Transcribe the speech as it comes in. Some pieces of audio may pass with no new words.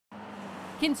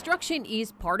Construction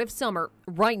is part of summer.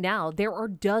 Right now, there are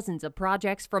dozens of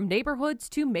projects from neighborhoods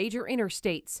to major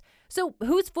interstates. So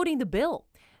who's footing the bill?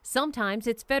 Sometimes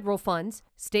it's federal funds,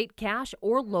 state cash,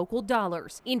 or local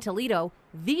dollars. In Toledo,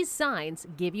 these signs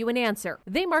give you an answer.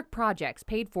 They mark projects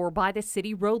paid for by the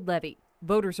city road levy.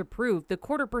 Voters approved the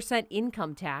 0.25%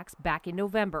 income tax back in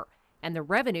November, and the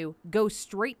revenue goes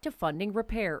straight to funding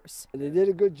repairs. They did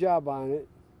a good job on it,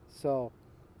 so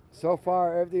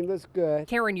far everything looks good.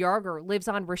 Karen Yarger lives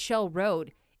on Rochelle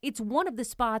Road. It's one of the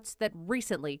spots that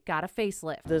recently got a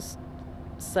facelift. This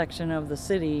section of the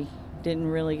city didn't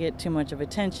really get too much of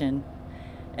attention,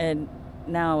 and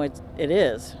now it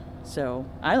is, so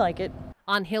I like it.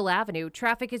 On Hill Avenue,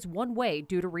 traffic is one way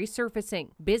due to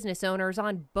resurfacing. Business owners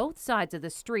on both sides of the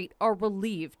street are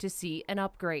relieved to see an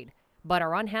upgrade, but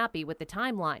are unhappy with the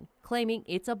timeline, claiming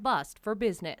it's a bust for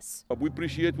business. We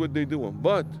appreciate what they're doing,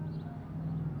 but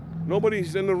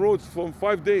nobody's in the roads for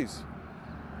 5 days.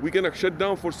 We're gonna shut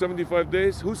down for 75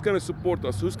 days. Who's gonna support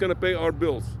us? Who's gonna pay our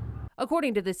bills?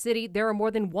 According to the city, there are more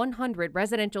than 100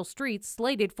 residential streets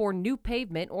slated for new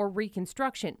pavement or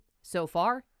reconstruction. So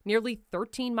far, nearly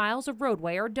 13 miles of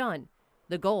roadway are done.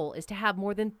 The goal is to have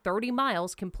more than 30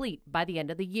 miles complete by the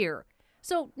end of the year.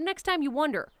 So next time you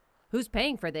wonder, who's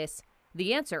paying for this?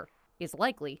 The answer is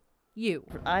likely you.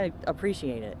 I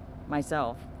appreciate it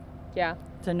myself. Yeah.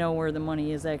 To know where the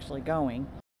money is actually going.